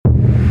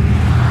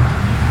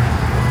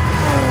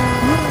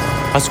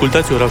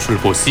Ascultați Orașul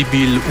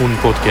Posibil, un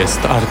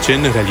podcast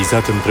Arcen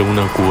realizat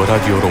împreună cu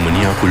Radio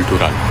România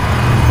Cultural.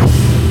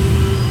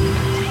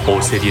 O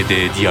serie de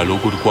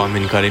dialoguri cu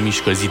oameni care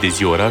mișcă zi de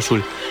zi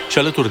orașul și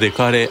alături de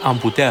care am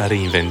putea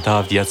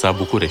reinventa viața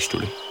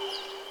Bucureștiului.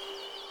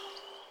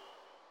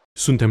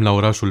 Suntem la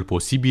Orașul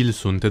Posibil,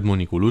 sunt Edmond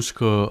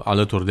Niculușcă,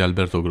 alături de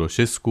Alberto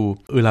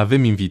Groșescu. Îl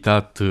avem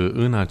invitat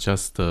în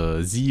această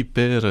zi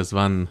pe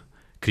Răzvan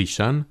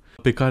Crișan,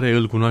 pe care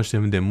îl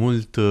cunoaștem de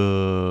mult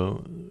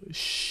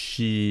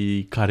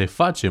și care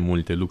face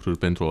multe lucruri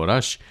pentru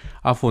oraș.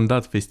 A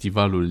fondat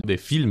festivalul de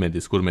filme de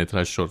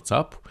scurtmetraj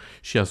Shorts-Up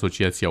și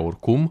Asociația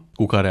Oricum,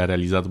 cu care a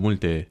realizat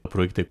multe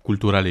proiecte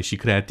culturale și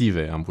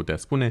creative, am putea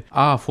spune.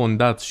 A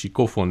fondat și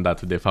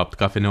cofondat, de fapt,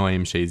 cafeneaua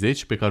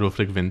M60, pe care o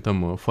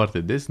frecventăm foarte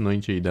des, noi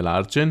cei de la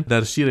Arcen,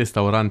 dar și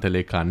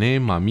restaurantele Kane,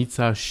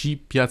 Mamița și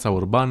piața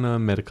urbană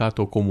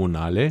Mercato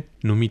Comunale,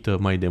 numită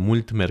mai de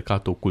mult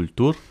Mercato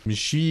Cultur,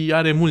 și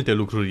are multe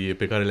lucruri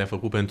pe care le-a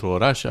făcut pentru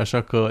oraș,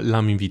 așa că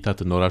l-am invitat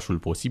în Orașul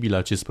Posibil,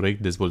 acest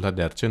proiect dezvoltat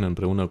de Arcen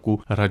împreună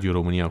cu Radio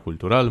România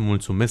Cultural.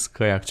 Mulțumesc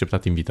că ai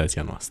acceptat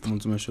invitația noastră.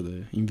 Mulțumesc și eu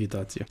de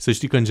invitație. Să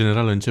știi că în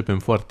general începem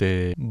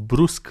foarte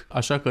brusc,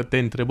 așa că te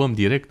întrebăm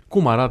direct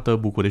cum arată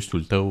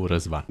Bucureștiul tău,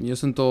 Răzvan. Eu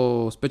sunt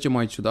o specie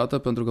mai ciudată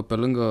pentru că pe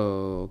lângă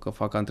că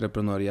fac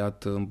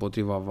antreprenoriat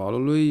împotriva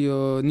valului,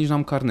 nici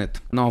n-am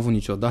carnet. N-am avut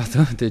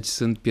niciodată, deci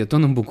sunt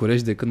pieton în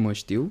București de când mă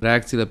știu.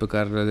 Reacțiile pe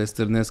care le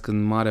stârnesc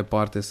în mare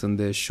parte sunt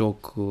de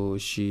șoc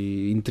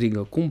și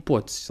intrigă. Cum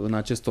poți în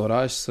acest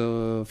oraș să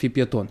fii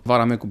pieton?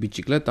 Vara mea cu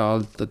bicicleta,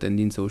 altă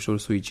tendință ușor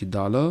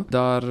suicidală,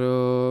 dar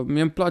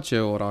mie îmi place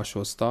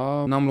orașul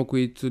ăsta. N-am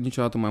locuit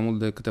niciodată mai mult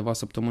de câteva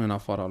săptămâni în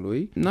afara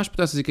lui. N-aș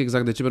putea să zic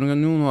exact de ce, pentru că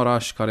nu e un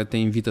oraș care te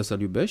invită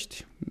să-l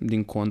iubești.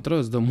 Din contră,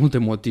 îți dă multe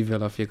motive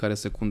la fiecare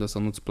secundă să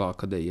nu-ți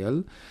placă de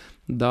el.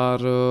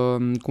 Dar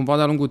cumva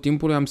de-a lungul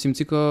timpului am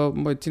simțit că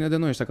ține de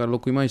noi ăștia care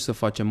locuim aici să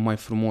facem mai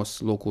frumos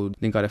locul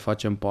din care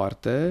facem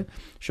parte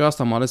și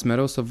asta am ales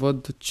mereu, să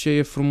văd ce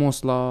e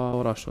frumos la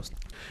orașul ăsta.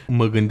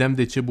 Mă gândeam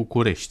de ce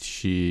București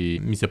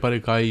și mi se pare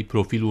că ai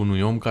profilul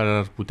unui om care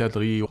ar putea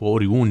trăi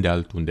oriunde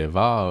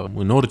altundeva,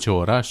 în orice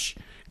oraș,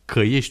 că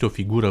ești o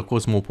figură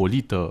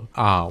cosmopolită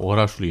a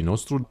orașului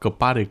nostru, că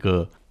pare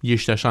că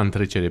ești așa în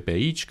trecere pe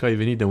aici, că ai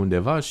venit de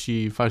undeva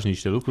și faci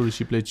niște lucruri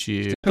și pleci.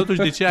 Totuși,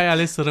 de ce ai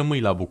ales să rămâi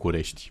la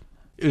București?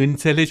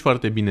 Înțelegi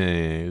foarte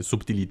bine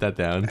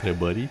subtilitatea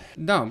întrebării.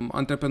 Da,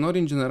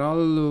 antreprenorii în general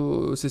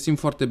se simt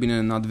foarte bine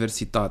în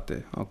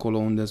adversitate, acolo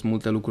unde sunt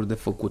multe lucruri de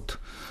făcut.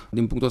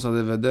 Din punctul ăsta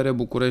de vedere,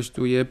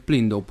 Bucureștiul e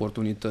plin de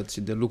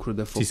oportunități, de lucruri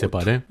de făcut. Ți se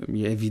pare?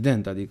 E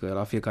evident, adică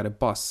la fiecare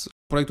pas.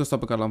 Proiectul ăsta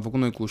pe care l-am făcut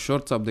noi cu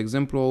Shorts-Up, de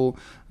exemplu,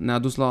 ne-a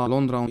dus la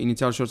Londra.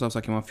 Inițial Shorts-Up s-a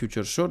chemat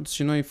Future Shorts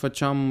și noi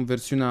făceam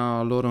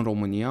versiunea lor în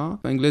România.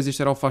 Englezii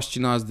erau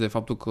fascinați de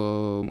faptul că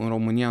în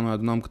România noi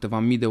adunam câteva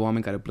mii de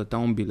oameni care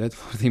plăteau un bilet,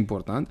 foarte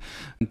important,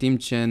 în timp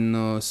ce în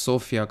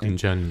Sofia... În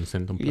ce an se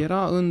întâmplă?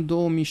 Era în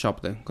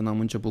 2007, când am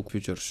început cu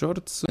Future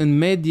Shorts. În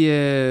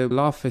medie,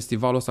 la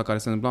festivalul ăsta care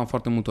se întâmpla în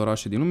foarte multe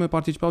orașe din lume,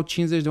 participau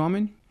 50 de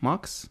oameni,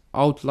 max.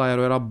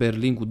 Outlierul era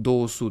Berlin cu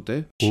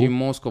 200 și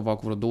Moscova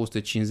cu vreo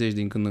 250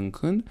 din când în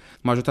când,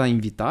 majoritatea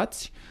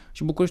invitați,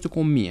 și Bucureștiul cu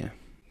 1000.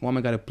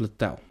 Oameni care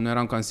plăteau. Noi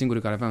eram cam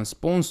singurii care aveam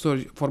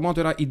sponsori,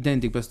 formatul era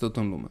identic peste tot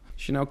în lume.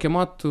 Și ne-au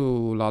chemat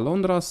la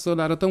Londra să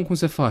le arătăm cum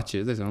se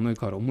face. Deci, noi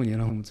ca români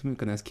eram mulțumim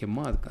că ne-ați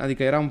chemat.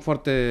 Adică eram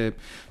foarte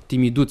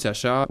timiduți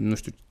așa, nu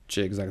știu ce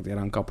exact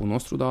era în capul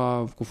nostru,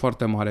 dar cu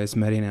foarte mare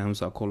smerenie am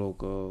dus acolo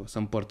că să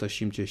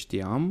împărtășim ce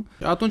știam.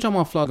 Atunci am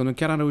aflat că noi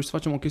chiar am reușit să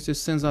facem o chestie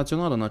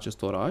senzațională în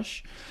acest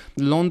oraș.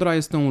 Londra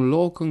este un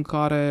loc în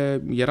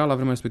care era la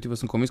vremea respectivă,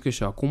 sunt convins că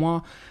și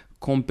acum,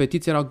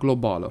 competiția era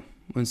globală.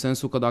 În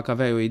sensul că dacă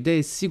aveai o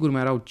idee, sigur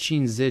mai erau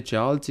 5-10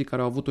 alții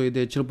care au avut o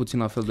idee cel puțin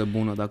la fel de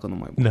bună, dacă nu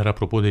mai bună. Dar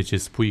apropo de ce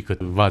spui că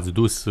v-ați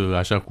dus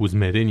așa cu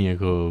smerenie,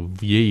 că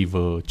ei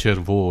vă cer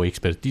vouă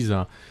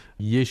expertiza,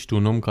 ești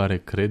un om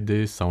care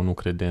crede sau nu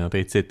crede în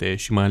rețete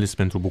și mai ales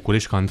pentru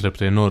București ca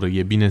antreprenor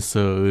e bine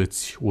să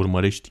îți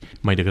urmărești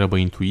mai degrabă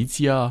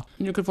intuiția?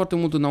 Eu cred foarte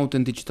mult în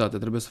autenticitate.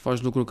 Trebuie să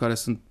faci lucruri care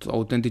sunt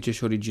autentice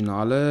și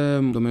originale.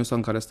 Domeniul ăsta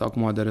în care stă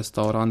acum de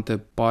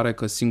restaurante pare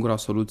că singura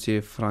soluție e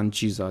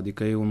franciza,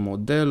 adică e un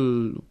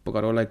model pe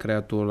care ori l-ai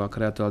creat tu, l-a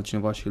creat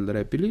altcineva și îl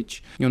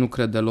replici. Eu nu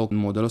cred deloc în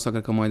modelul ăsta,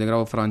 cred că mai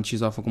degrabă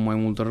franciza a făcut mai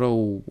mult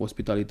rău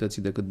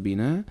ospitalității decât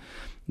bine.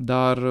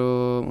 Dar,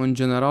 în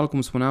general,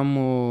 cum spuneam,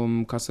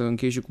 ca să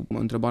închei și cu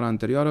întrebarea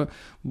anterioară,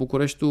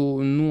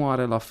 Bucureștiul nu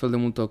are la fel de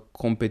multă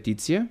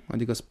competiție,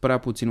 adică sunt prea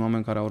puțini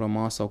oameni care au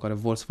rămas sau care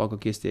vor să facă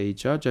chestii aici,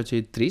 ceea ce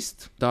e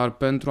trist, dar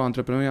pentru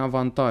antreprenori e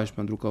avantaj,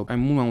 pentru că ai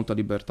mult mai multă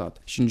libertate.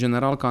 Și, în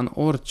general, ca în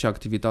orice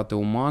activitate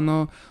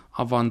umană,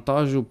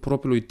 avantajul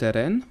propriului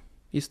teren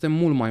este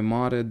mult mai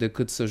mare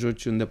decât să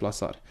joci în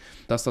deplasare.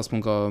 De asta spun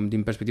că,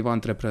 din perspectiva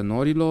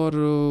antreprenorilor,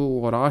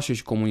 orașe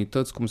și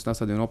comunități, cum sunt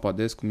astea din Europa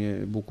de Est, cum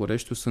e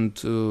Bucureștiul,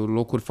 sunt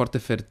locuri foarte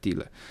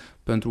fertile.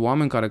 Pentru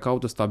oameni care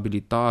caută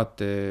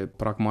stabilitate,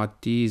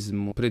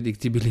 pragmatism,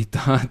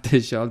 predictibilitate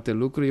și alte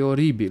lucruri, e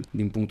oribil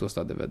din punctul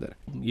ăsta de vedere.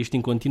 Ești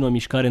în continuă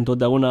mișcare,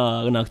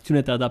 întotdeauna în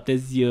acțiune, te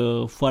adaptezi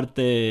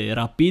foarte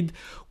rapid.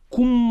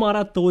 Cum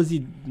arată o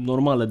zi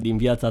normală din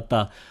viața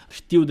ta?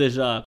 Știu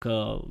deja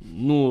că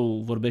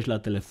nu vorbești la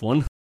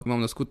telefon. M-am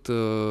născut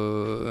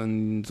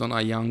în zona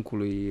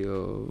Iancului,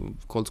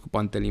 colț cu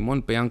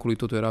Pantelimon. Pe Iancului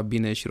totul era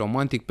bine și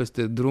romantic.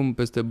 Peste drum,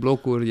 peste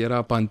blocuri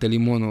era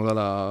Pantelimonul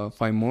ăla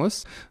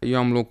faimos. Eu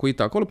am locuit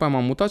acolo, pe aia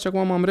m-am mutat și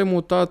acum m-am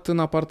remutat în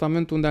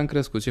apartamentul unde am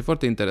crescut. Și e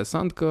foarte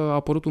interesant că a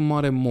apărut un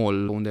mare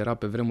mall unde era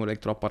pe vremuri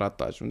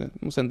electroaparataj, unde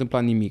nu se întâmpla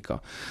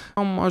nimica.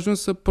 Am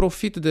ajuns să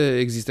profit de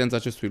existența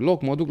acestui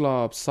loc. Mă duc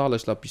la sală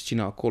și la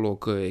piscină acolo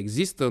că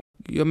există.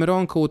 Eu mereu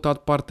am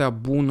căutat partea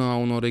bună a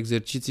unor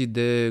exerciții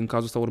de, în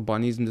cazul ăsta,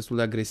 urbanism destul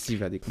de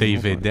agresive. Adică te-ai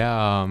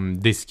vedea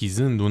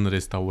deschizând un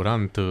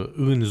restaurant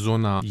în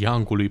zona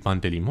Iancului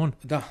Pantelimon?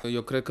 Da,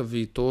 eu cred că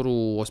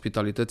viitorul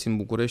ospitalității în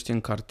București e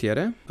în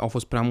cartiere. Au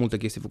fost prea multe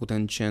chestii făcute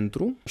în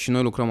centru și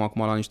noi lucrăm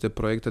acum la niște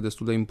proiecte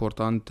destul de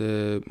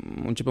importante.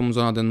 Începem în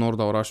zona de nord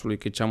a orașului,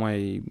 că e cea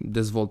mai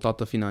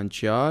dezvoltată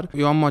financiar.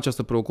 Eu am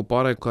această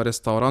preocupare că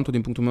restaurantul,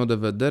 din punctul meu de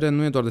vedere,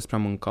 nu e doar despre a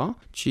mânca,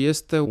 ci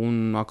este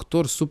un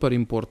actor super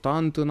important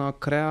în a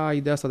crea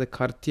ideea asta de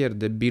cartier,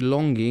 de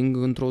belonging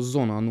într-o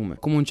zonă anume.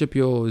 Cum încep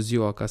eu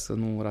ziua, ca să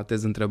nu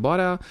ratez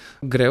întrebarea?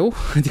 Greu,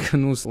 adică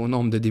nu sunt un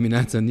om de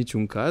dimineață în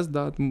niciun caz,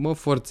 dar mă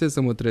forțez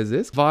să mă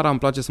trezesc. Vara îmi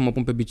place să mă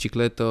pun pe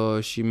bicicletă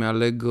și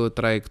mi-aleg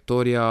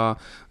traiectoria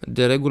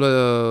de regulă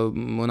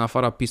în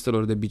afara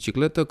pistelor de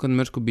bicicletă. Când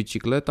mergi cu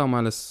bicicleta, mai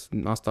ales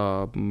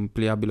asta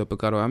pliabilă pe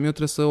care o am eu,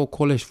 trebuie să o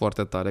colești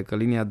foarte tare, că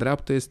linia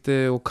dreaptă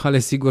este o cale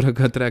sigură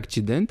către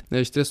accident.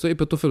 Deci trebuie să o iei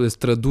pe tot felul de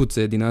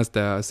străduțe din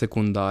astea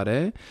secundare.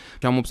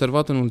 Și am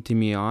observat în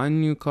ultimii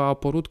ani că a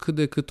apărut cât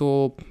de cât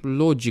o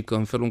logică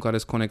în felul în care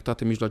sunt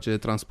conectate mijloacele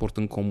de transport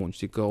în comun.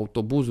 Știi că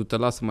autobuzul te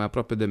lasă mai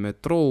aproape de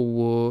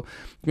metrou.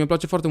 Mi-e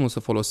place foarte mult să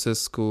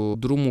folosesc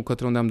drumul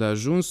către unde am de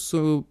ajuns,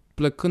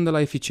 plecând de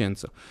la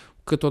eficiență.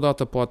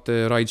 Câteodată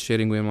poate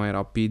ride-sharing-ul e mai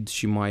rapid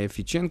și mai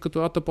eficient,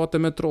 câteodată poate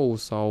metrou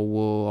sau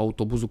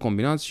autobuzul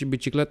combinat și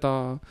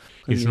bicicleta.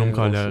 Ești un om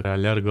care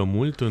aleargă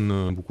mult în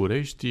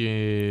București?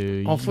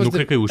 Nu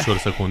cred că e ușor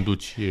să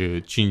conduci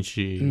 5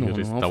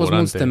 restaurante. Au fost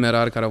mulți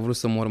temerari care au vrut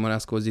să mă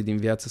urmărească o zi din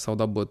viață, s-au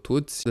dat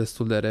bătuți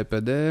destul de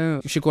repede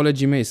și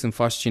colegii mei sunt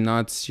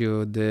fascinați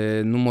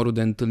de numărul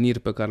de întâlniri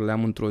pe care le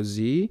am într-o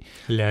zi.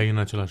 Le ai în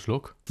același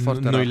loc?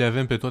 Foarte Noi rar. le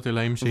avem pe toate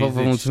la M60.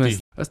 Vă mulțumesc.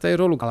 Ăsta e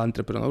rolul al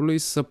antreprenorului,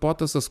 să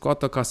poată să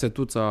scoată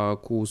casetuța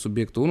cu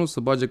subiectul 1, să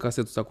bage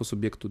casetuța cu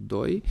subiectul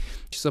 2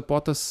 și să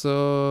poată să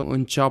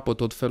înceapă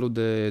tot felul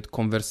de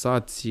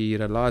conversații,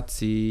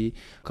 relații,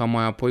 ca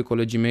mai apoi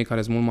colegii mei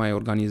care sunt mult mai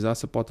organizați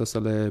să poată să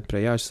le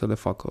preia și să le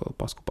facă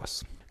pas cu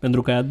pas.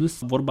 Pentru că ai adus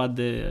vorba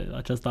de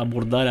această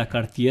abordare a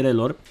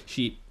cartierelor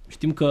și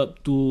știm că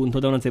tu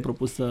întotdeauna ți-ai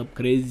propus să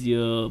creezi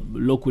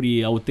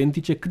locuri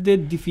autentice. Cât de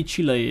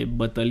dificilă e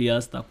bătălia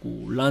asta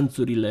cu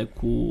lanțurile,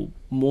 cu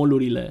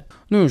mall-urile?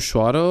 Nu e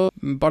ușoară.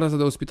 Partea asta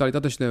de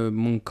ospitalitate și de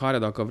mâncare,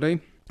 dacă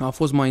vrei, a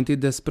fost mai întâi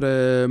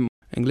despre,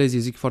 englezii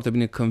zic foarte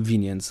bine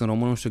convenience, în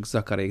română nu știu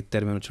exact care e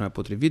termenul cel mai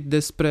potrivit,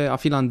 despre a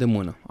fi la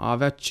îndemână, a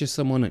avea ce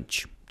să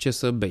mănânci, ce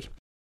să bei.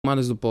 Mai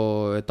ales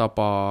după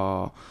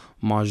etapa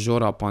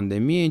majoră a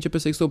pandemiei, începe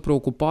să există o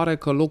preocupare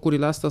că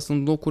locurile astea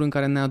sunt locuri în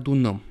care ne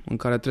adunăm, în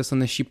care trebuie să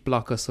ne și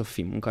placă să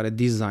fim, în care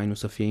designul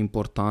să fie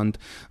important,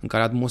 în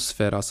care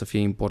atmosfera să fie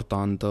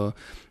importantă.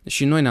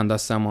 Și noi ne-am dat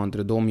seama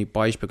între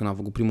 2014, când am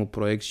făcut primul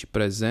proiect și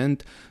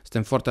prezent,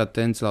 suntem foarte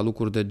atenți la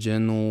lucruri de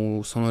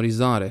genul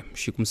sonorizare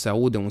și cum se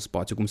aude un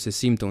spațiu, cum se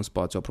simte un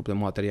spațiu apropo de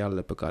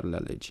materialele pe care le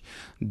alegi,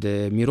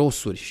 de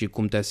mirosuri și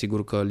cum te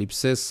asiguri că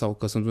lipsesc sau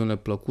că sunt unele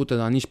plăcute,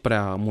 dar nici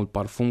prea mult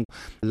parfum,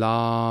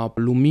 la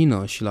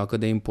lumină și la cât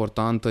de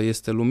importantă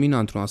este lumina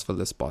într-un astfel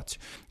de spațiu.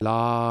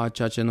 La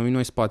ceea ce numim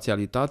noi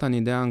spațialitatea, în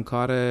ideea în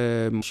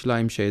care și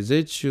la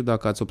M60,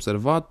 dacă ați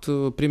observat,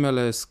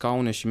 primele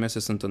scaune și mese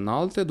sunt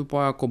înalte, după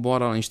aia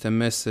coboară la niște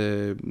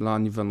mese la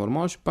nivel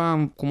normal și pe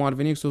aia, cum ar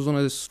veni, este o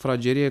zonă de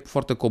sufragerie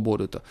foarte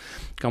coborâtă.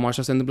 Cam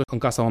așa se întâmplă în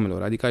casa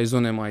oamenilor, adică ai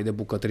zone mai de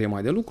bucătărie,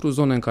 mai de lucru,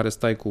 zone în care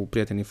stai cu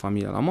prietenii,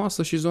 familia la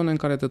masă și zone în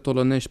care te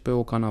tolănești pe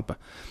o canapea.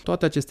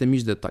 Toate aceste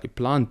mici detalii,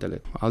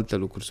 plantele, alte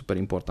lucruri super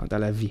importante,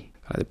 alea vii,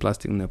 care de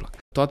plastic nu ne plac.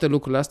 Toate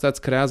lucrurile astea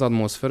îți creează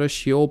atmosferă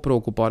și e o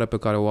preocupare pe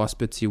care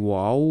oaspeții o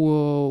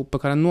au, pe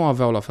care nu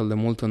aveau la fel de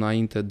mult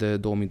înainte de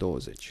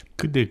 2020.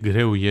 Cât de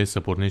greu e să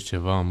pornești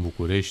ceva în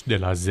București de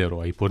la zero?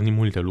 Ai pornit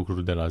multe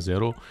lucruri de la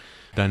zero,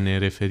 dar ne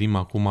referim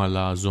acum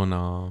la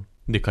zona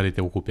de care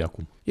te ocupi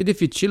acum? E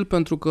dificil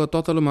pentru că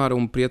toată lumea are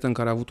un prieten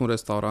care a avut un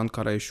restaurant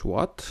care a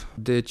eșuat,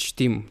 deci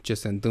știm ce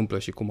se întâmplă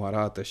și cum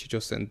arată și ce o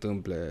să se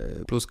întâmple.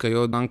 Plus că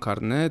eu n-am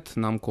carnet,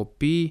 n-am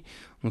copii,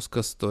 nu sunt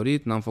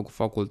căsătorit, n-am făcut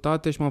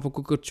facultate și m-am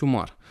făcut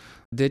cărciumar.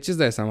 Deci îți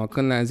dai seama,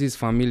 când le-am zis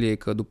familiei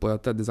că după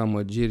atâtea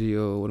dezamăgiri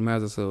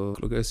urmează să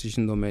lucrez și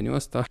în domeniul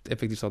ăsta,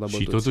 efectiv s-au dat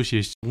bătuți. Și totuși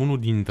ești unul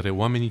dintre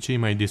oamenii cei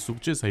mai de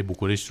succes ai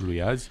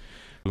Bucureștiului azi,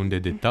 unde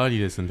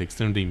detaliile sunt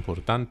extrem de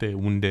importante,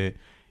 unde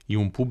e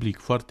un public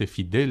foarte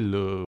fidel.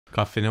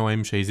 Cafeneaua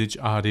M60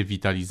 a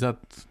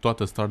revitalizat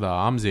toată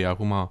strada Amzei,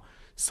 acum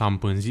s-a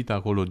împânzit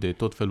acolo de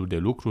tot felul de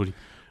lucruri.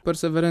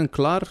 Perseverent,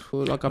 clar,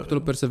 la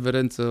capitolul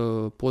perseverență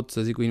pot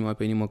să zic cu inima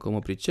pe inimă că mă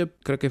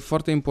pricep. Cred că e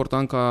foarte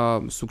important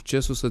ca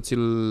succesul să ți-l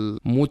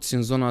muți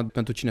în zona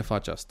pentru cine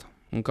face asta.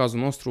 În cazul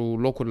nostru,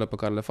 locurile pe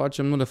care le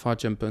facem, nu le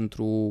facem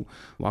pentru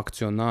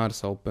acționari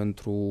sau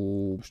pentru,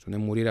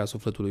 nemurirea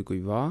sufletului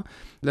cuiva,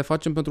 le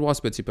facem pentru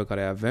oaspeții pe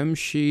care îi avem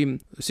și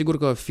sigur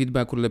că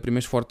feedback-urile le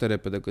primești foarte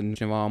repede când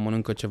cineva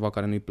mănâncă ceva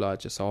care nu-i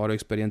place sau are o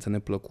experiență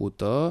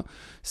neplăcută.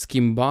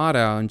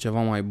 Schimbarea în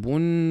ceva mai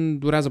bun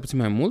durează puțin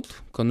mai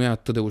mult, că nu e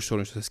atât de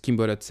ușor să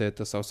schimbi o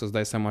rețetă sau să-ți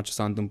dai seama ce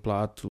s-a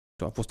întâmplat.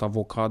 A fost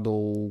avocado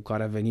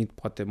care a venit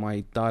poate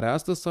mai tare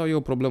astăzi sau e o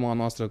problemă a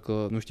noastră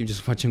că nu știm ce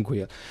să facem cu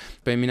el.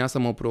 Pe mine asta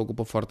mă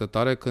preocupă foarte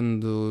tare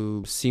când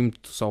simt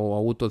sau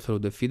aud tot felul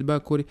de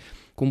feedback-uri,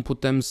 cum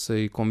putem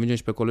să-i convingem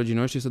și pe colegii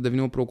noștri să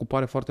devină o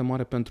preocupare foarte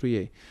mare pentru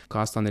ei. Că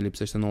asta ne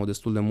lipsește nouă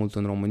destul de mult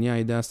în România,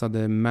 ideea asta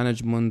de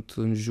management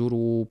în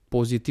jurul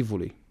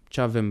pozitivului.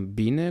 Ce avem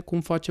bine,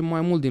 cum facem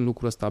mai mult din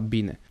lucrul ăsta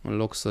bine. În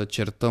loc să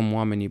certăm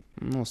oamenii,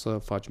 nu o să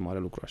facem mare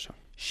lucru așa.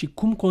 Și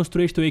cum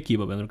construiești o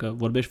echipă? Pentru că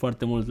vorbești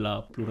foarte mult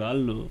la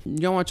plural.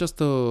 Eu am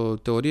această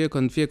teorie că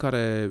în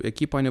fiecare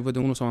echipă ai nevoie de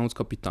unul sau mai mulți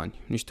capitani.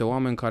 Niște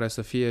oameni care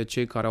să fie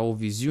cei care au o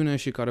viziune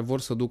și care vor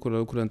să ducă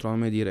lucrurile într-o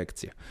anume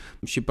direcție.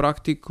 Și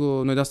practic,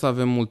 noi de asta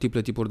avem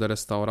multiple tipuri de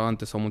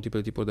restaurante sau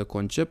multiple tipuri de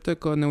concepte,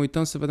 că ne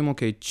uităm să vedem,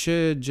 ok,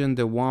 ce gen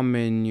de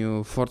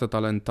oameni foarte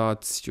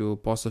talentați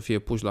poate să fie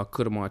puși la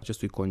cârma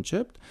acestui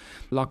concept.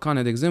 La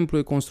Kane, de exemplu,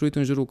 e construit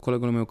în jurul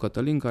colegului meu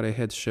Cătălin, care e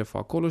head chef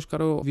acolo și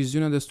care are o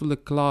viziune destul de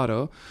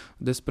clară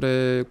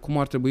despre cum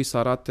ar trebui să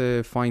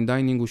arate fine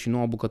dining-ul și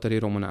noua bucătărie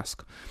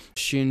românească.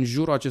 Și în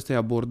jurul acestei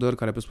abordări,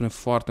 care presupune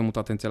foarte multă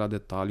atenție la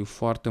detaliu,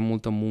 foarte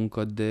multă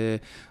muncă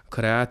de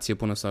creație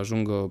până să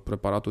ajungă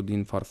preparatul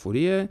din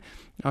farfurie,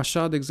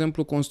 așa, de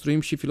exemplu, construim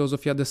și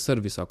filozofia de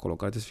service acolo,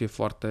 care trebuie să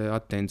fie foarte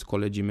atenți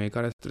colegii mei,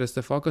 care trebuie să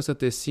te facă să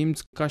te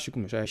simți ca și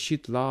cum ai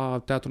ieșit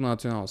la Teatrul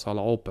Național sau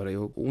la operă,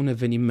 e un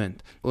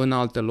eveniment. În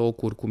alte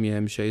locuri, cum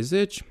e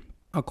M60,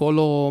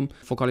 acolo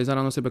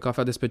focalizarea noastră pe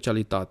cafea de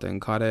specialitate, în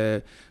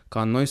care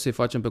ca noi să-i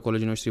facem pe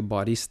colegii noștri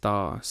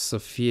barista să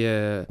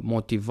fie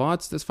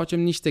motivați, să facem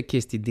niște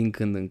chestii din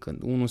când în când.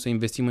 Unul, să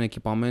investim în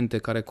echipamente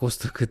care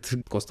costă cât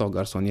costa o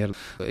garsonier.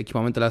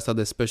 Echipamentele astea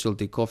de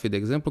specialty coffee, de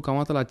exemplu, cam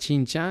atât la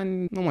 5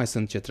 ani nu mai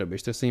sunt ce trebuie.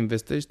 Trebuie să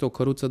investești o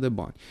căruță de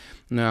bani.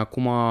 Noi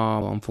acum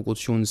am făcut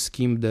și un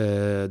schimb de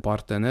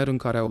partener în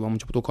care am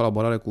început o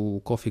colaborare cu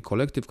Coffee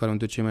Collective, care e unul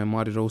dintre cei mai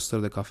mari roaster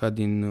de cafea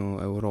din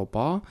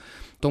Europa,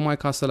 tocmai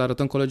ca să le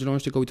arătăm colegilor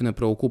noștri că, uite, ne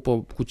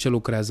preocupă cu ce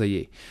lucrează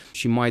ei.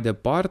 Și mai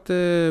departe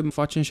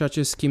facem și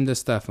acest schimb de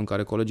staff în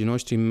care colegii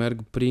noștri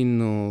merg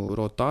prin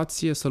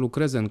rotație să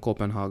lucreze în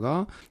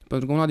Copenhaga,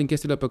 pentru că una din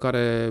chestiile pe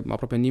care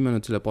aproape nimeni nu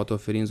ți le poate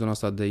oferi în zona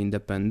asta de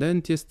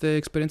independent este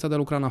experiența de a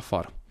lucra în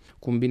afară.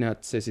 Cum bine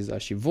ați sesizat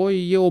și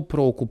voi, e o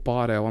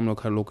preocupare a oamenilor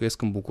care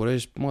locuiesc în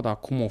București, dar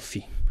cum o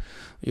fi?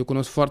 Eu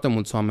cunosc foarte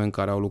mulți oameni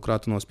care au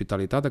lucrat în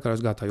ospitalitate, care au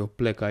zis, gata, eu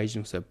plec aici,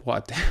 nu se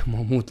poate,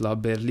 mă mut la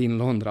Berlin,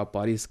 Londra,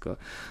 Paris, că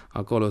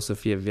acolo o să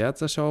fie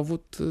viața, și au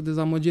avut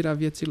dezamăgirea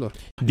vieții lor.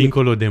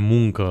 Dincolo de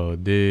muncă,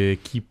 de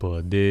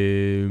echipă,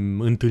 de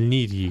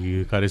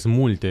întâlniri, care sunt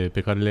multe,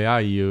 pe care le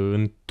ai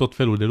în tot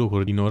felul de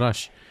locuri din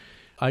oraș,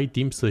 ai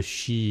timp să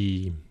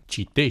și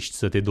citești,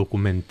 să te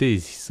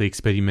documentezi, să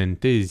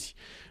experimentezi.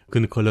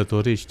 Când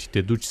călătorești,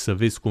 te duci să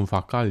vezi cum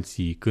fac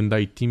alții, când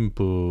ai timp,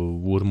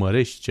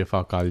 urmărești ce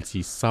fac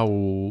alții sau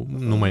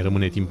nu mai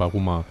rămâne timp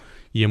acum,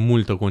 e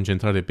multă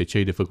concentrare pe ce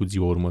ai de făcut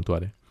ziua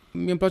următoare?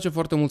 Mie îmi place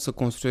foarte mult să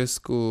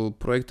construiesc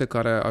proiecte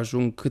care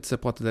ajung cât se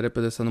poate de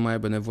repede să nu mai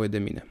aibă nevoie de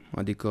mine.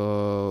 Adică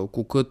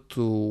cu cât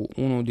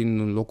unul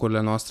din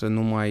locurile noastre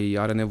nu mai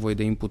are nevoie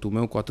de inputul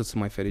meu, cu atât sunt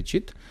mai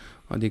fericit.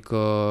 Adică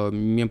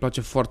mie îmi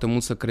place foarte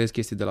mult să creez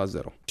chestii de la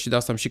zero. Și de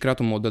asta am și creat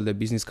un model de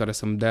business care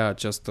să-mi dea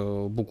această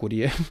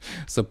bucurie,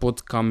 să pot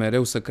ca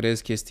mereu să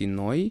creez chestii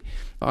noi,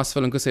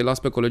 astfel încât să-i las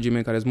pe colegii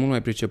mei care sunt mult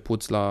mai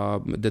pricepuți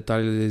la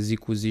detaliile de zi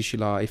cu zi și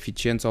la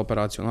eficiența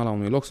operațională a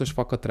unui loc să-și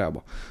facă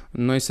treaba.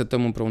 Noi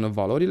setăm împreună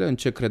valorile, în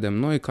ce credem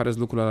noi, care sunt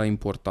lucrurile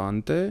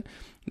importante.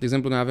 De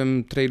exemplu, noi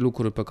avem 3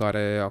 lucruri pe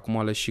care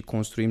acum le și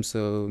construim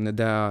să ne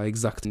dea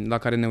exact, la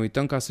care ne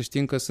uităm ca să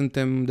știm că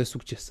suntem de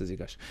succes, să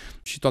zic așa.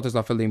 Și toate sunt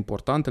la fel de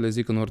importante, le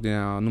zic în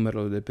ordinea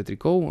numerelor de pe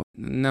tricou.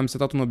 Ne-am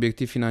setat un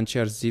obiectiv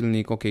financiar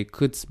zilnic, ok,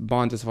 câți bani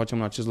trebuie să facem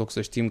în acest loc,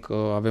 să știm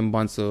că avem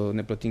bani să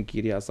ne plătim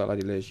chiria,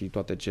 salariile și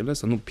toate cele,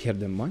 să nu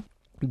pierdem bani.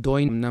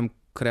 2, ne-am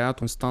creat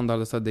un standard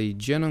ăsta de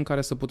igienă în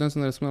care să putem să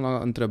ne răspundem la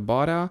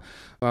întrebarea.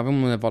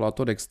 Avem un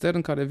evaluator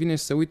extern care vine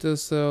și se uită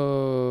să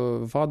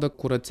vadă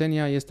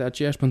curățenia este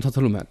aceeași pentru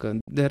toată lumea. Că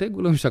de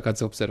regulă, nu știu dacă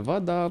ați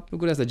observat, dar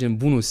lucrurile astea gen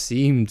bunul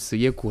simț,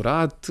 e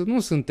curat, nu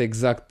sunt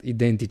exact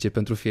identice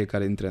pentru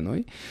fiecare dintre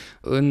noi.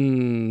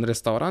 În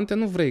restaurante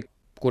nu vrei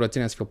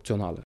curățenia să fie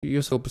opțională. Eu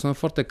sunt o persoană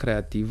foarte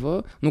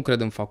creativă, nu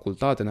cred în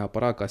facultate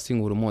neapărat ca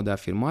singurul mod de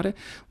afirmare,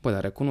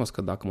 dar recunosc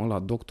că dacă mă la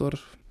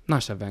doctor,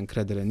 n-aș avea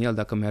încredere în el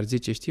dacă mi-ar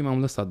zice, știi, m-am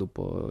lăsat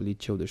după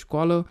liceu de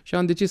școală și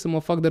am decis să mă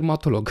fac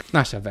dermatolog.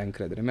 N-aș avea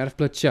încredere, mi-ar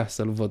plăcea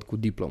să-l văd cu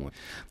diplomă.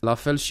 La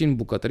fel și în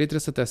bucătărie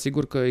trebuie să te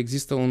asiguri că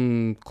există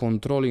un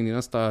controlling din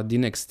ăsta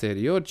din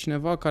exterior,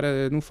 cineva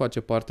care nu face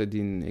parte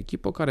din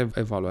echipă, care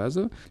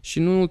evaluează și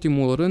nu în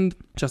ultimul rând,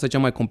 și asta e cea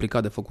mai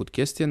complicat de făcut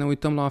chestie, ne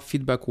uităm la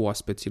feedback-ul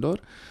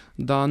oaspeților,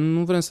 dar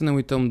nu vrem să ne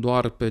uităm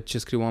doar pe ce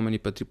scriu oamenii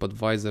pe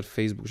TripAdvisor,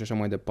 Facebook și așa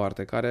mai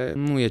departe, care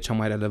nu e cea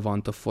mai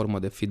relevantă formă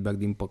de feedback,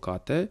 din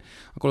păcate.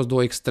 Acolo sunt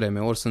două extreme,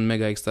 ori sunt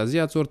mega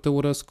extaziați, ori te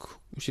urăsc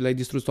și le-ai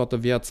distrus toată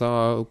viața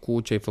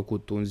cu ce ai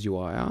făcut tu în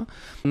ziua aia.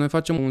 Noi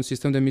facem un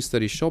sistem de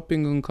mystery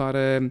shopping în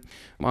care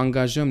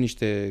angajăm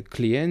niște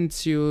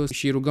clienți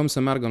și îi rugăm să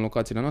meargă în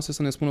locațiile noastre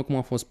să ne spună cum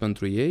a fost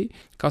pentru ei,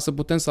 ca să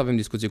putem să avem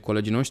discuții cu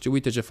colegii noștri,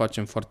 uite ce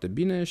facem foarte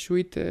bine și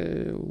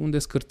uite unde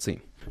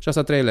scârțim. Și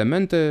astea trei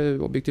elemente,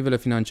 obiectivele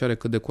financiare,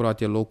 cât de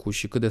curat e locul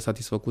și cât de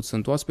satisfăcut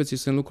sunt oaspeții,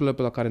 sunt lucrurile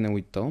pe la care ne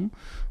uităm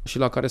și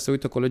la care se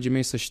uită colegii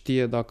mei să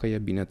știe dacă e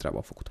bine treaba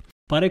făcută.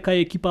 Pare ca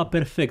echipa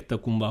perfectă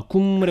cumva.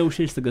 Cum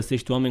reușești să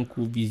găsești oameni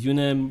cu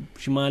viziune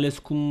și mai ales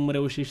cum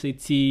reușești să-i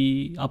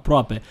ții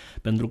aproape?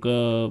 Pentru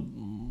că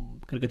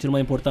cred că cel mai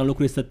important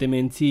lucru este să te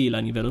menții la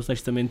nivelul ăsta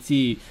și să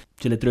menții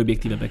cele trei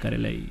obiective pe care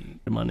le ai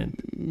permanent.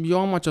 Eu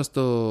am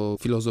această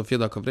filozofie,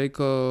 dacă vrei,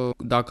 că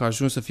dacă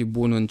ajungi să fii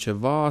bun în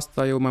ceva,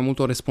 asta e mai mult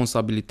o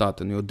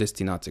responsabilitate, nu e o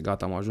destinație.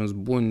 Gata, am ajuns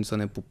buni, să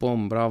ne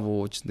pupăm,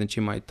 bravo, suntem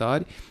cei mai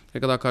tari.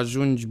 Cred că dacă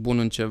ajungi bun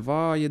în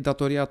ceva, e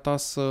datoria ta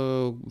să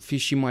fii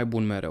și mai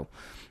bun mereu.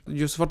 Eu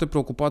sunt foarte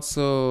preocupat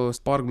să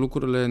sparg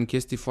lucrurile în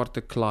chestii foarte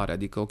clare,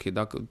 adică, ok,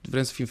 dacă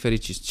vrem să fim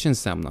fericiți, ce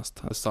înseamnă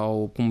asta?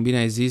 Sau, cum bine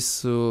ai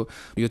zis,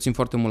 eu țin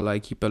foarte mult la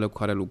echipele cu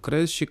care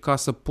lucrez și ca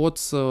să pot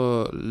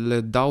să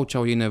le dau ce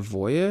au ei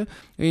nevoie,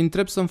 îi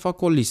întreb să-mi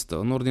fac o listă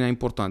în ordinea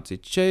importanței.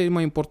 Ce e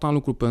mai important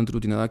lucru pentru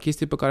tine? Dar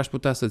chestii pe care aș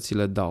putea să ți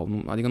le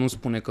dau. Adică nu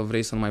spune că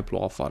vrei să nu mai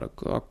plouă afară,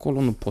 că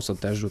acolo nu pot să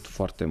te ajut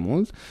foarte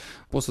mult.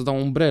 Pot să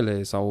dau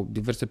umbrele sau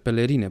diverse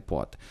pelerine,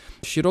 poate.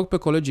 Și rog pe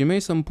colegii mei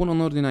să-mi pună în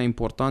ordinea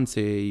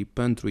importanței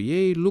pentru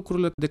ei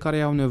lucrurile de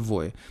care au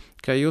nevoie.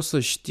 Ca eu să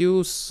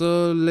știu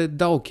să le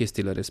dau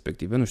chestiile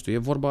respective. Nu știu, e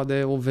vorba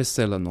de o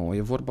veselă nouă,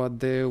 e vorba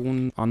de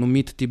un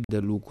anumit tip de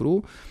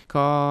lucru,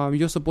 ca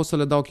eu să pot să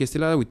le dau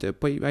chestiile alea. Uite,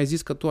 păi ai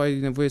zis că tu ai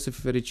nevoie să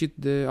fii fericit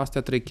de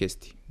astea 3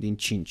 chestii din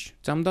 5.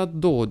 Ți-am dat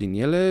 2 din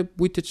ele,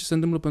 uite ce se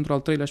întâmplă pentru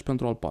al 3-lea și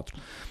pentru al 4-lea.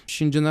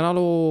 Și în general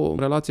o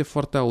relație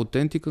foarte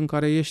autentică în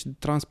care ești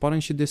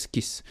transparent și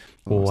deschis.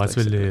 O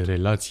astfel de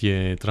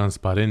relație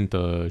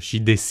transparentă și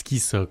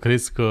deschisă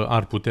crezi că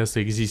ar putea să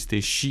existe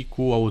și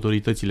cu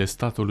autoritățile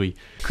statului?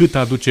 Cât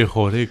aduce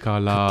Horeca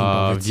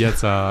la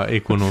viața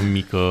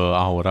economică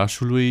a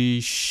orașului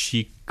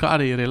și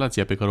care e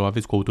relația pe care o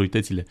aveți cu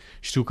autoritățile?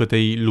 Știu că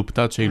te-ai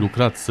luptat și ai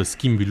lucrat să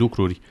schimbi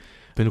lucruri,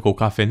 pentru că o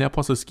cafenea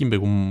poate să schimbe,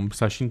 cum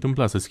s-a și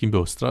întâmplat, să schimbe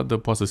o stradă,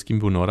 poate să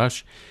schimbe un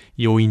oraș.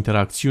 E o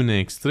interacțiune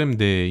extrem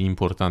de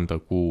importantă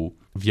cu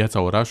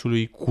viața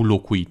orașului, cu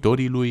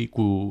locuitorii lui,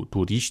 cu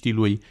turiștii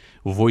lui.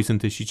 Voi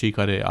sunteți și cei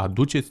care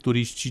aduceți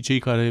turiști și cei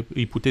care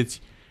îi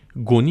puteți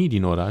goni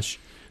din oraș.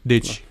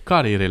 Deci,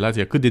 care e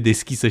relația, cât de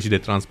deschisă și de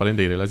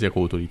transparentă e relația cu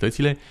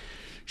autoritățile?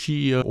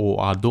 Și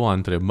o a doua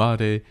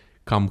întrebare,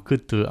 cam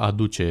cât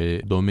aduce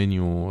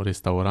domeniul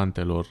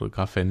restaurantelor,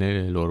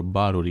 cafenelelor,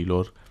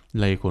 barurilor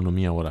la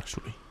economia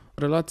orașului?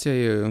 Relația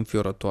e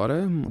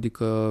înfiorătoare,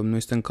 adică noi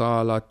suntem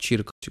ca la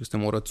circ,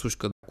 suntem o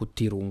rățușcă cu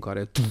tirul în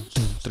care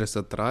trebuie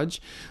să tragi.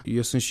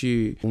 Eu sunt și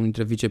unul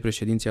dintre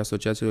vicepreședinții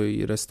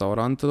Asociației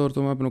Restaurantelor,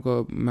 tocmai pentru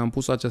că mi-am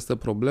pus această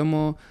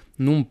problemă,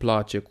 nu-mi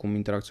place cum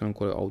interacționăm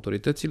cu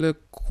autoritățile,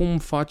 cum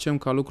facem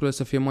ca lucrurile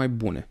să fie mai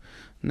bune.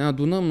 Ne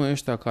adunăm noi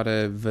ăștia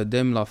care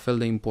vedem la fel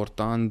de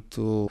important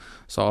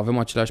sau avem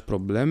aceleași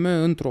probleme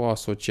într-o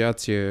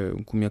asociație,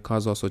 cum e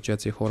cazul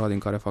Asociației Hora, din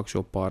care fac și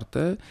o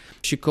parte,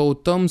 și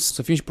căutăm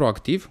să fim și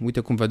proactivi, uite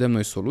cum vedem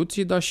noi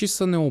soluții, dar și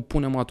să ne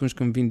opunem atunci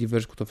când vin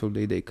diversi cu tot felul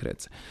de idei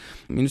crețe.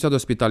 Industria de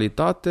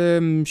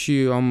ospitalitate, și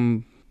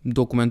am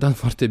documentat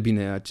foarte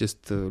bine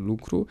acest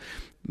lucru,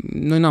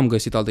 noi n-am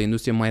găsit altă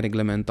industrie mai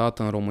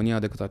reglementată în România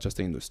decât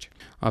această industrie.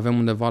 Avem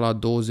undeva la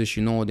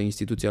 29 de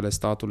instituții ale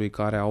statului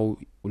care au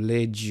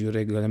legi,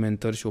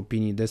 reglementări și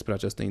opinii despre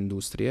această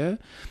industrie.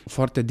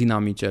 Foarte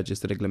dinamice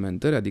aceste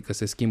reglementări, adică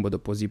se schimbă de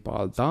pe zi pe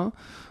alta.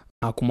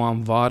 Acum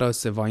în vară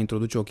se va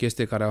introduce o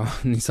chestie care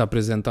ni s-a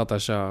prezentat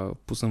așa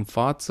pus în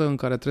față, în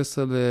care trebuie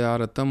să le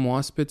arătăm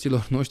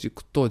oaspeților noștri,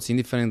 cu toți,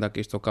 indiferent dacă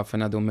ești o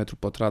cafenea de 1 metru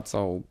pătrat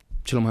sau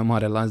cel mai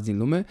mare lanț din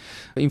lume,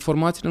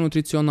 informațiile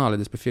nutriționale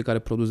despre fiecare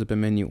produs de pe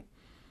meniu.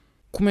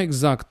 Cum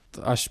exact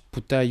aș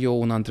putea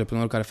eu, un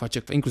antreprenor care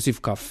face inclusiv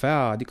cafea,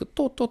 adică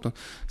tot,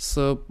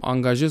 să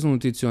angajez un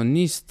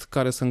nutriționist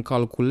care să-mi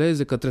calculeze,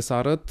 că trebuie să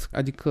arăt,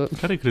 adică...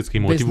 Care crezi că e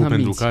motivul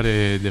pentru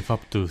care, de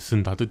fapt,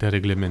 sunt atâtea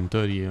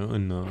reglementări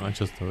în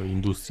această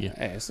industrie?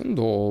 Sunt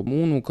două.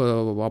 Unul,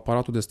 că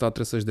aparatul de stat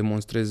trebuie să-și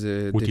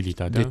demonstreze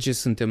utilitatea. De ce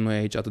suntem noi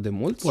aici atât de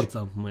mulți.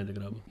 Forța, mai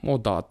degrabă.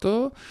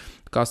 Odată,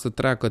 ca să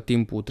treacă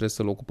timpul, trebuie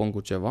să-l ocupăm cu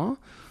ceva.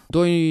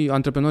 Doi,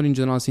 antreprenorii în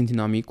general sunt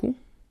inamicul.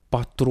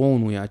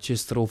 Patronul e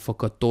acest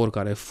răufăcător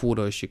care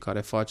fură și care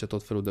face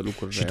tot felul de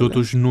lucruri Și rele.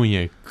 totuși nu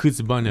e.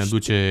 Câți bani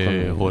aduce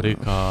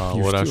Horeca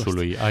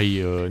orașului?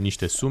 Ai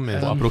niște sume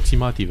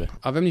aproximative?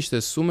 Avem niște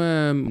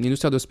sume.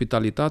 Industria de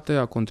ospitalitate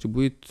a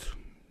contribuit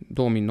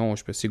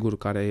 2019, sigur,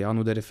 care e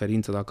anul de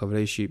referință, dacă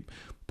vrei, și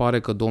pare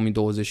că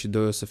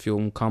 2022 o să fie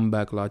un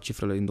comeback la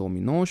cifrele din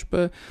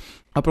 2019.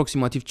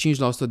 Aproximativ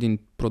 5% din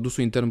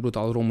produsul intern brut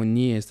al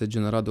României este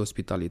generat de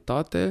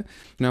ospitalitate.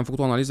 Noi am făcut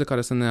o analiză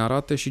care să ne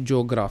arate și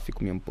geografic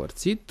cum e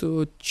împărțit.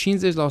 50%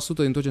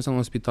 din tot ce înseamnă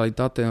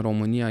ospitalitate în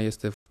România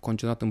este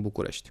concentrat în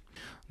București.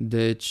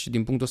 Deci,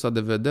 din punctul ăsta de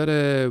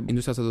vedere,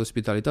 industria asta de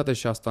ospitalitate,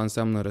 și asta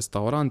înseamnă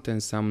restaurante,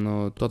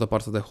 înseamnă toată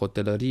partea de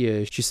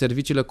hotelărie și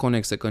serviciile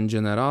conexe, că în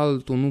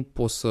general tu nu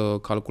poți să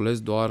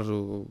calculezi doar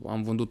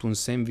am vândut un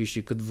sandwich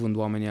și cât vând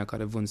oamenii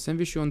care vând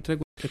sandwich, și eu întreg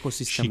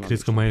ecosistem. Și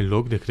crezi că mai e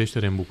loc de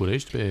creștere în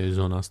București pe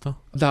zona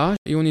asta? Da,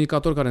 e un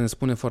indicator care ne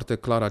spune foarte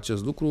clar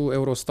acest lucru.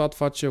 Eurostat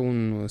face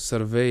un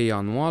survey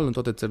anual în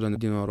toate țările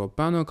din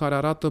Europeană care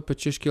arată pe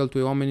ce își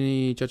cheltuie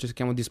oamenii, ceea ce se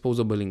cheamă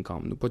disposable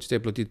income. După ce ți-ai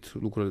plătit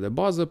lucrurile de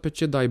bază, pe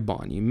ce dai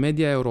banii.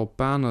 Media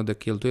europeană de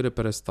cheltuire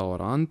pe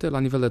restaurante la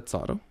nivel de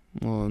țară,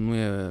 nu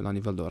e la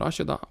nivel de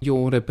orașe, dar e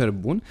un reper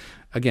bun.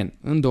 Again,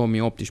 în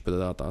 2018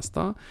 de data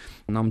asta,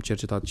 n-am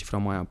cercetat cifra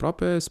mai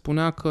aproape,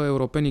 spunea că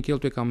europenii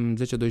cheltuie cam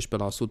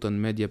 10-12% în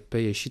medie pe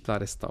ieșit la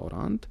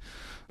restaurant.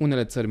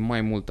 Unele țări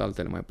mai mult,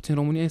 altele mai puțin.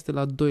 România este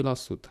la 2%.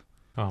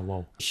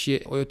 Wow. Și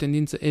e o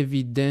tendință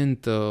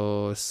evidentă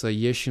să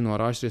ieși în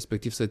oraș,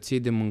 respectiv să-ți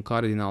iei de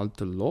mâncare din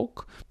alt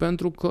loc,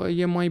 pentru că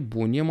e mai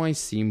bun, e mai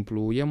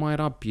simplu, e mai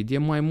rapid, e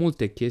mai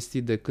multe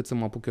chestii decât să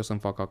mă apuc eu să-mi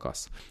fac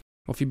acasă.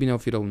 O fi bine, o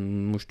fi rău,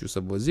 nu știu să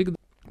vă zic,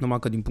 numai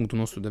că din punctul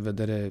nostru de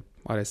vedere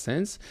are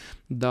sens,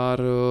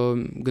 dar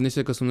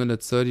gândește că sunt unele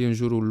țări în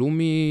jurul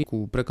lumii,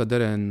 cu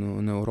precădere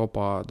în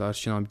Europa, dar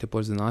și în anumite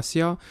părți din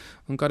Asia,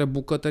 în care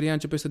bucătăria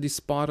începe să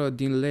dispară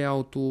din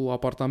layout-ul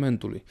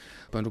apartamentului,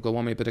 pentru că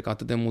oamenii petrec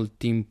atât de mult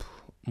timp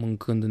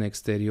mâncând în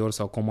exterior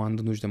sau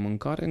comandându-și de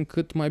mâncare,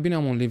 încât mai bine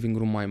am un living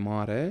room mai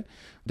mare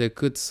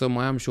decât să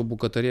mai am și o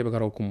bucătărie pe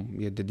care oricum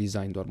e de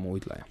design, doar mă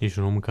uit la ea. Ești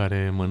un om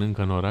care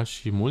mănâncă în oraș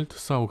și mult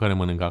sau care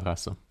mănâncă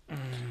acasă?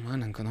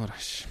 Mănâncă în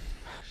oraș.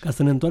 Ca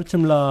să ne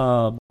întoarcem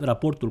la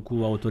raportul cu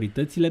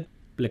autoritățile,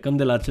 plecăm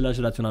de la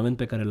același raționament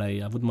pe care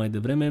l-ai avut mai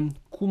devreme.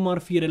 Cum ar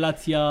fi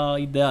relația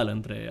ideală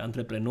între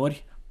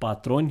antreprenori,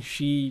 patroni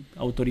și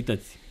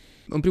autorități?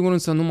 În primul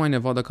rând să nu mai ne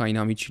vadă ca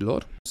inamicii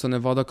lor, să ne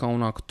vadă ca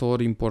un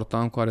actor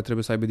important cu care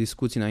trebuie să aibă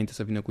discuții înainte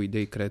să vină cu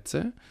idei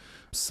crețe,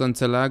 să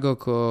înțeleagă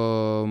că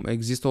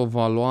există o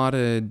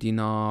valoare din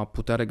a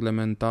putea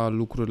reglementa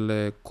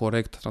lucrurile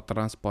corect,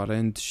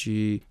 transparent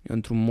și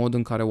într-un mod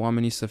în care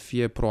oamenii să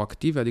fie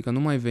proactivi, adică nu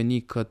mai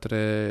veni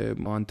către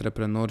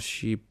antreprenori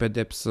și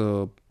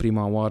pedepsă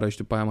prima oară și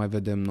după aia mai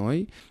vedem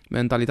noi.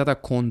 Mentalitatea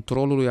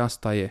controlului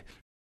asta e.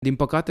 Din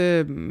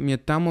păcate, mi-e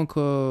teamă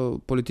că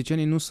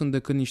politicienii nu sunt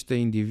decât niște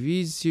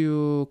indivizi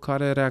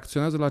care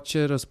reacționează la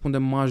ce răspunde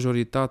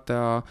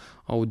majoritatea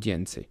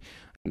audienței.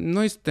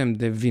 Noi suntem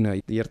de vină,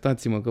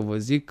 iertați-mă că vă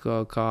zic,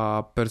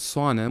 ca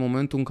persoane, în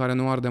momentul în care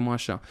nu ardem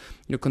așa.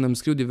 Eu când îmi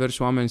scriu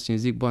diversi oameni și îmi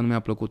zic, nu mi-a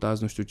plăcut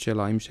azi nu știu ce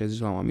la M60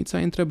 la Mamița,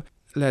 îi întreb,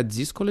 le-ați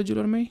zis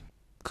colegilor mei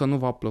că nu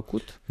v-a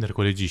plăcut? Dar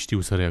colegii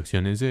știu să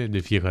reacționeze de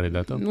fiecare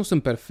dată? Nu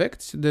sunt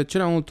perfecți, de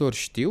cele mai multe ori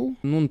știu,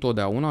 nu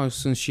întotdeauna,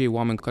 sunt și ei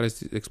oameni care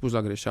sunt expuși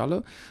la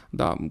greșeală,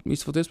 dar îi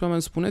sfătuiesc pe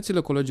oameni, spuneți-le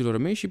colegilor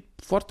mei și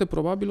foarte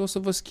probabil o să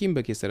vă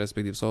schimbe chestia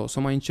respectiv sau o să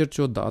mai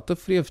încerce o dată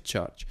free of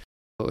charge.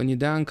 În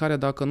ideea în care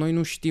dacă noi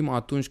nu știm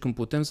atunci când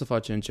putem să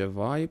facem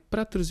ceva, e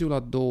prea târziu la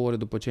 2 ore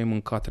după ce ai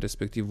mâncat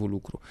respectivul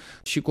lucru.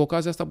 Și cu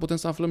ocazia asta putem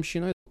să aflăm și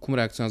noi cum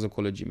reacționează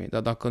colegii mei.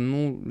 Dar dacă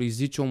nu îi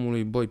zici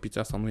omului, pizza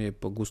asta nu e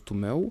pe gustul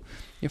meu,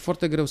 e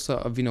foarte greu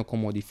să vină cu o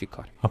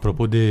modificare.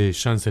 Apropo de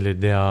șansele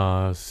de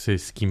a se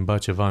schimba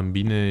ceva în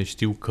bine,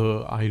 știu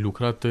că ai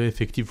lucrat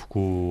efectiv cu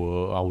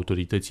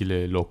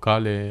autoritățile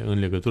locale în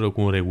legătură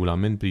cu un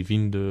regulament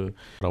privind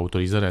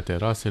autorizarea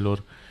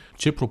teraselor.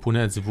 Ce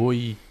propuneați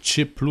voi,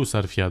 ce plus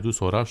ar fi adus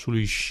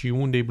orașului și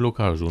unde-i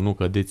blocajul? Nu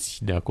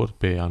cădeți de acord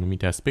pe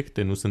anumite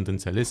aspecte, nu sunt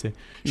înțelese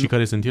și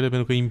care sunt ele,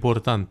 pentru că e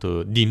important.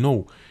 Din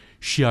nou,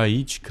 și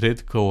aici cred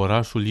că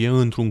orașul e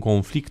într-un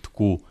conflict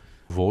cu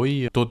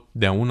voi.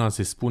 Totdeauna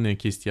se spune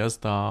chestia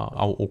asta,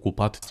 au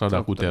ocupat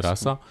strada cu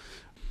terasa.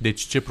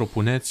 Deci ce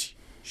propuneți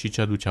și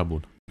ce aducea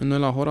bun? Noi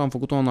la Hora am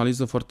făcut o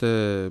analiză foarte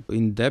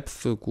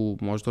in-depth cu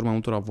ajutorul mai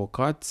multor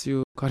avocați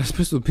care,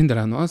 spre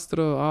surprinderea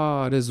noastră,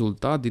 a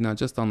rezultat din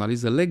această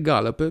analiză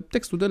legală pe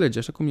textul de lege,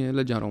 așa cum e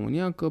legea în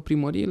România, că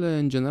primăriile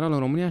în general în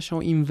România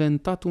și-au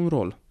inventat un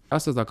rol.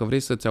 Astăzi, dacă vrei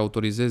să-ți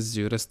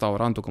autorizezi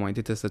restaurantul, că mai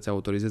întâi trebuie să-ți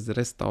autorizezi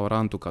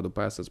restaurantul ca după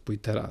aia să-ți pui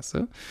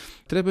terasă,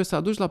 trebuie să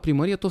aduci la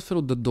primărie tot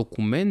felul de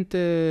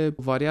documente,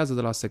 variază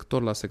de la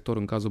sector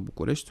în cazul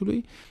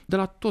Bucureștiului, de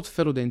la tot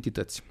felul de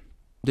entități.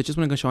 De ce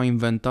spune că și-au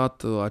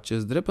inventat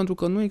acest drept? Pentru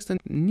că nu există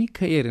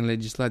nicăieri în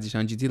legislație și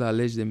am citit la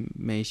legi de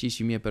mi-a ieșit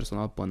și mie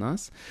personal pe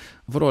nas,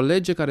 vreo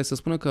lege care să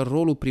spună că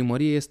rolul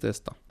primăriei este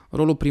ăsta.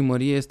 Rolul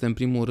primăriei este în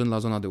primul rând la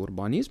zona de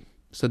urbanism,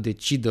 să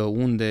decidă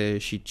unde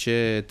și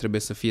ce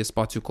trebuie să fie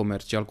spațiu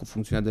comercial cu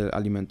funcțiunea de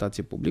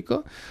alimentație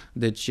publică.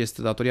 Deci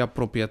este datoria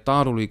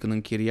proprietarului când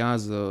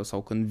închiriază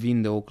sau când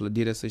vinde o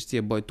clădire să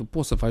știe, băi, tu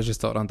poți să faci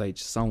restaurant aici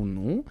sau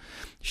nu.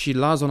 Și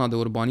la zona de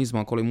urbanism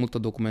acolo e multă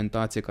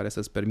documentație care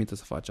să-ți permită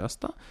să faci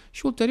asta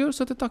și ulterior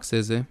să te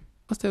taxeze.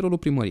 Asta e rolul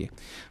primăriei.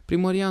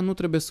 Primăria nu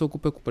trebuie să se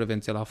ocupe cu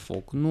prevenția la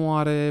foc, nu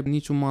are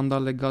niciun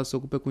mandat legal să se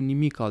ocupe cu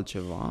nimic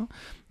altceva,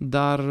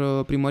 dar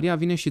primăria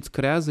vine și îți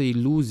creează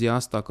iluzia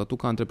asta că tu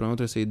ca antreprenor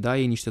trebuie să-i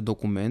dai niște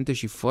documente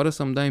și fără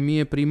să-mi dai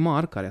mie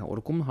primar, care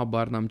oricum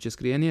habar n-am ce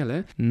scrie în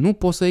ele, nu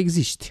poți să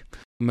existi.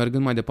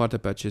 Mergând mai departe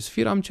pe acest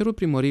fir, am cerut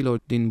primăriilor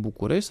din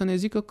București să ne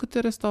zică câte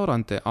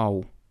restaurante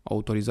au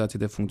autorizație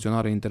de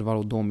funcționare în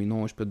intervalul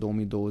 2019,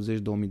 2020,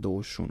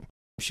 2021.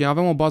 Și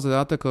avem o bază de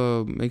date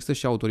că există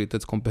și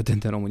autorități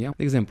competente în România.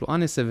 De exemplu,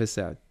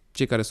 ANSVSA,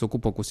 cei care se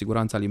ocupă cu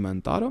siguranța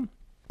alimentară,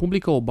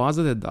 publică o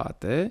bază de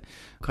date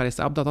care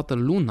este updatată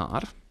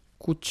lunar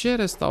cu ce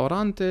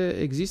restaurante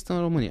există în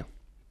România.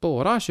 Pe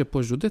orașe, pe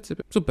județe,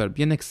 superb,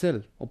 e în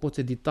Excel, o poți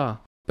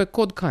edita pe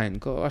cod Kane,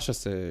 că așa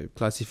se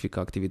clasifică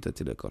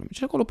activitățile economice.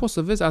 Și acolo poți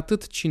să vezi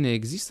atât cine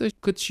există,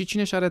 cât și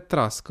cine și-a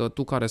retras, că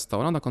tu ca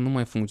restaurant, dacă nu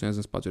mai funcționezi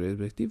în spațiul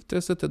respectiv,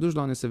 trebuie să te duci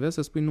la ANSV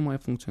să spui nu mai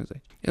funcționezi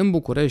aici. În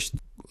București,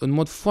 în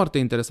mod foarte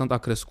interesant, a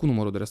crescut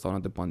numărul de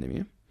restaurante de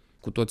pandemie.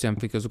 Cu toții am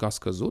fi crezut că a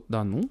scăzut,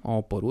 dar nu, au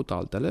apărut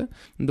altele.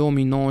 În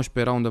 2019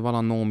 era undeva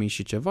la 9.000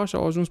 și ceva și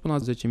au ajuns până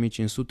la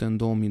 10.500 în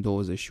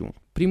 2021.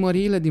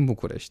 Primăriile din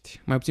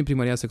București, mai puțin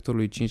primăria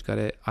sectorului 5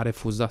 care a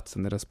refuzat să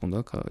ne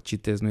răspundă, că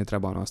citez, nu e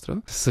treaba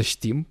noastră, să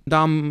știm,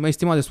 dar am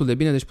estimat destul de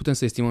bine, deci putem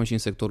să estimăm și în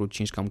sectorul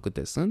 5 cam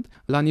câte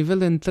sunt. La nivel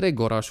de întreg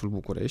orașul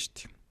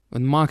București,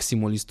 în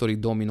maximul istoric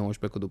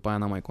 2019, că după aia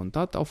n-am mai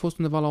contat, au fost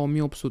undeva la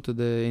 1800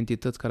 de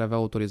entități care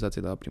aveau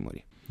autorizație de la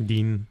primărie.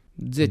 Din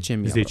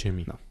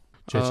 10.000. Da.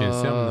 Ceea ce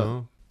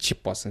înseamnă... Ce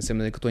poate să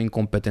însemne decât o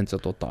incompetență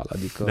totală?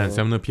 Adică... Dar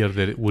înseamnă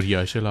pierderi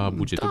uriașe la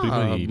bugetul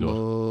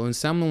primăriilor.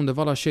 Înseamnă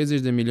undeva la 60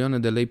 de milioane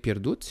de lei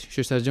pierduți și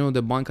ăștia genul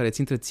de bani care ți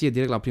intră ție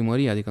direct la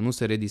primărie, adică nu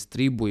se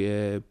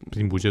redistribuie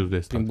prin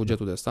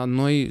bugetul de stat.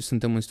 Noi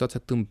suntem în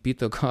situația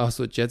tâmpită ca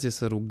asociație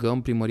să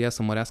rugăm primăria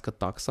să mărească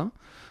taxa.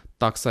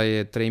 Taxa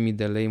e 3.000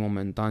 de lei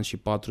momentan și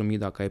 4.000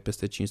 dacă ai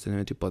peste 500 de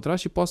metri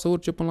pătrați și poate să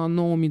urce până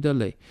la 9.000 de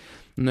lei.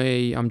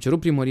 Noi am cerut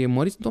primărie,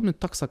 măriți, doamne,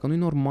 taxa, că nu e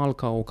normal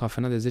ca o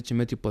cafenea de 10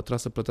 metri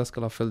pătrați să plătească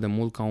la fel de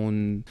mult ca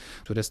un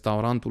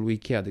restaurantul lui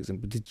Ikea, de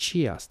exemplu. De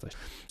ce e asta?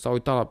 S-a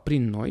uitat la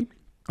Prin noi,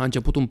 a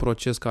început un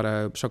proces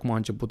care, așa cum a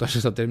început, așa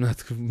s-a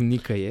terminat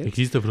nicăieri.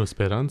 Există vreo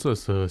speranță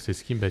să se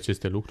schimbe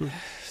aceste lucruri?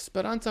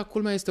 Speranța,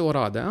 culmea, este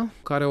Oradea,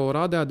 care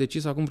Oradea a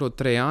decis acum vreo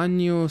 3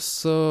 ani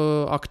să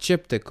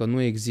accepte că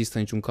nu există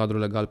niciun cadru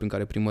legal prin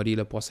care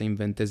primăriile poate să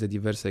inventeze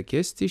diverse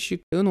chestii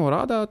și în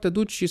Oradea te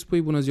duci și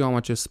spui bună ziua, am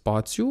acest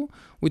spațiu,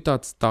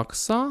 uitați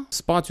taxa,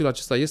 spațiul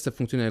acesta este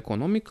funcțiune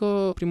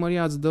economică,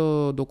 primăria îți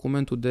dă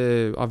documentul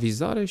de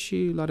avizare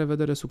și la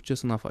revedere,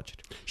 succes în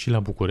afaceri. Și la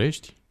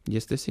București?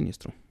 Este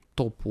sinistru.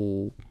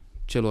 Topul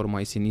celor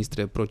mai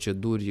sinistre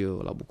proceduri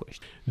la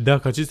București.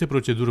 Dacă aceste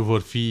proceduri vor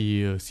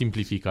fi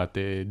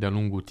simplificate de-a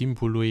lungul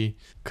timpului,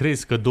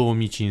 crezi că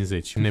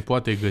 2050 ne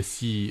poate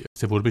găsi,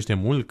 se vorbește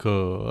mult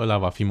că ăla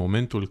va fi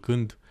momentul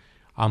când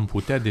am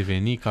putea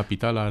deveni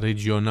capitala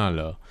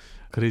regională.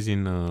 Crezi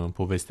în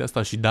povestea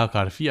asta și dacă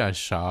ar fi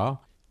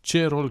așa,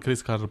 ce rol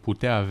crezi că ar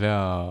putea avea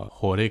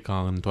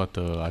Horeca în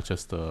toată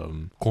această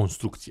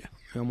construcție?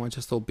 Eu am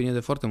această opinie de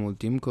foarte mult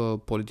timp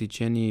că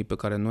politicienii pe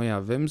care noi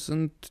avem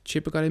sunt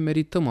cei pe care îi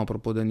merităm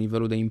apropo de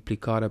nivelul de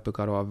implicare pe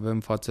care o avem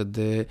față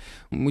de...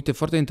 Uite,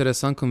 foarte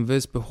interesant când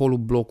vezi pe holul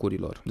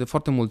blocurilor. De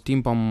foarte mult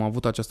timp am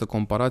avut această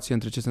comparație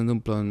între ce se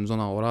întâmplă în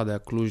zona Oradea,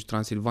 Cluj,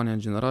 Transilvania în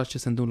general și ce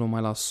se întâmplă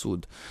mai la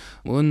sud.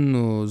 În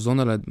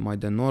zonele mai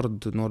de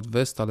nord,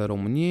 nord-vest ale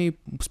României,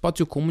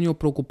 spațiul comun e o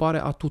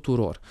preocupare a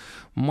tuturor.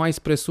 Mai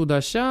spre sud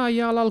așa,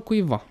 e al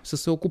altcuiva, să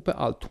se ocupe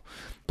altul.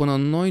 Până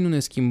noi nu ne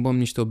schimbăm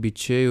niște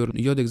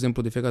obiceiuri, eu, de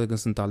exemplu, de fiecare dată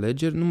când sunt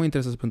alegeri, nu mă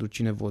interesează pentru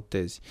cine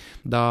votezi,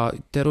 dar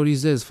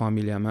terorizez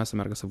familia mea să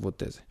meargă să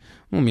voteze.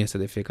 Nu mi este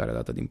de fiecare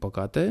dată, din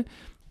păcate.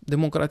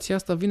 Democrația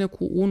asta vine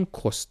cu un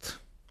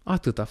cost.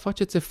 Atâta,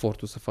 faceți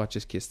efortul să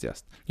faceți chestia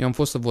asta. Eu am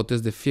fost să votez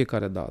de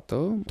fiecare dată,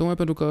 tocmai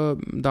pentru că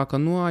dacă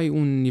nu ai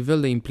un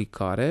nivel de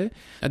implicare,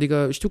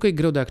 adică știu că e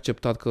greu de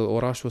acceptat că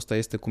orașul ăsta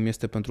este cum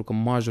este pentru că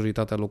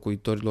majoritatea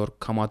locuitorilor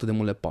cam atât de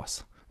mult le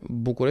pasă.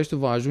 Bucureștiul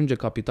va ajunge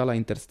capitala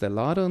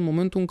interstelară în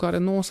momentul în care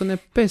nu o să ne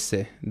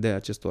pese de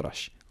acest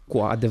oraș. Cu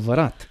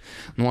adevărat.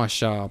 Nu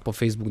așa pe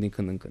Facebook din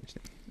când în când.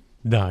 Știi?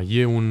 Da,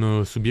 e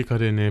un subiect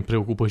care ne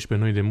preocupă și pe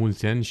noi de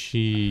mulți ani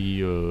și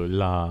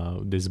la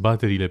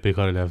dezbaterile pe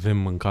care le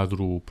avem în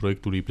cadrul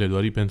proiectului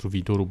Pledoarii pentru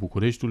viitorul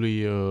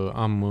Bucureștiului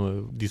am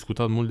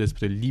discutat mult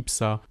despre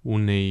lipsa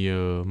unei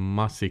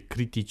mase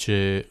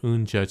critice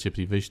în ceea ce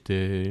privește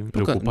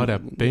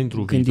preocuparea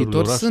pentru viitorul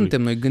orașului.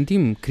 Suntem, noi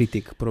gândim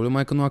critic. Problema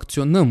e că nu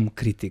acționăm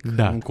critic.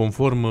 Da,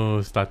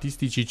 conform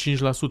statisticii, 5%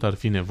 ar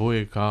fi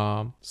nevoie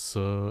ca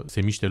să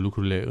se miște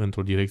lucrurile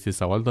într-o direcție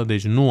sau alta,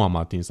 deci nu am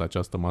atins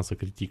această masă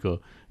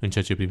critică în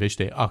ceea ce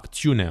privește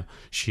acțiunea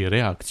și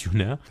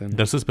reacțiunea,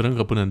 dar să sperăm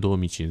că până în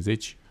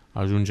 2050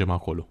 ajungem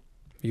acolo.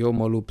 Eu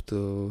mă lupt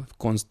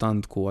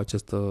constant cu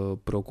această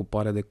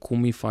preocupare de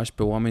cum îi faci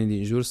pe oamenii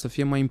din jur să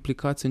fie mai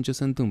implicați în ce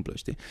se întâmplă,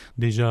 știi?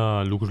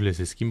 Deja lucrurile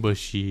se schimbă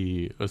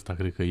și ăsta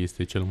cred că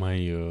este cel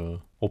mai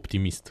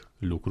optimist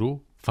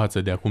lucru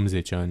față de acum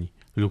 10 ani.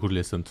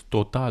 Lucrurile sunt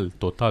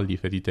total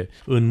diferite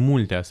în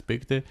multe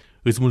aspecte.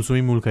 Îți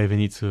mulțumim mult că ai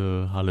venit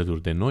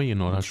alături de noi în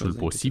orașul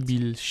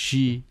Posibil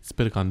și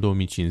sper că în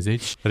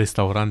 2050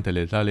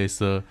 restaurantele tale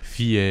să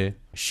fie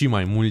și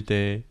mai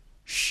multe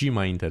și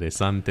mai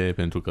interesante,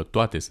 pentru că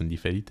toate sunt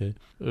diferite,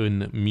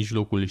 în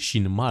mijlocul și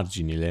în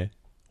marginile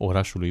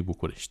orașului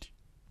București.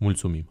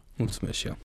 Mulțumim! Mulțumesc și eu!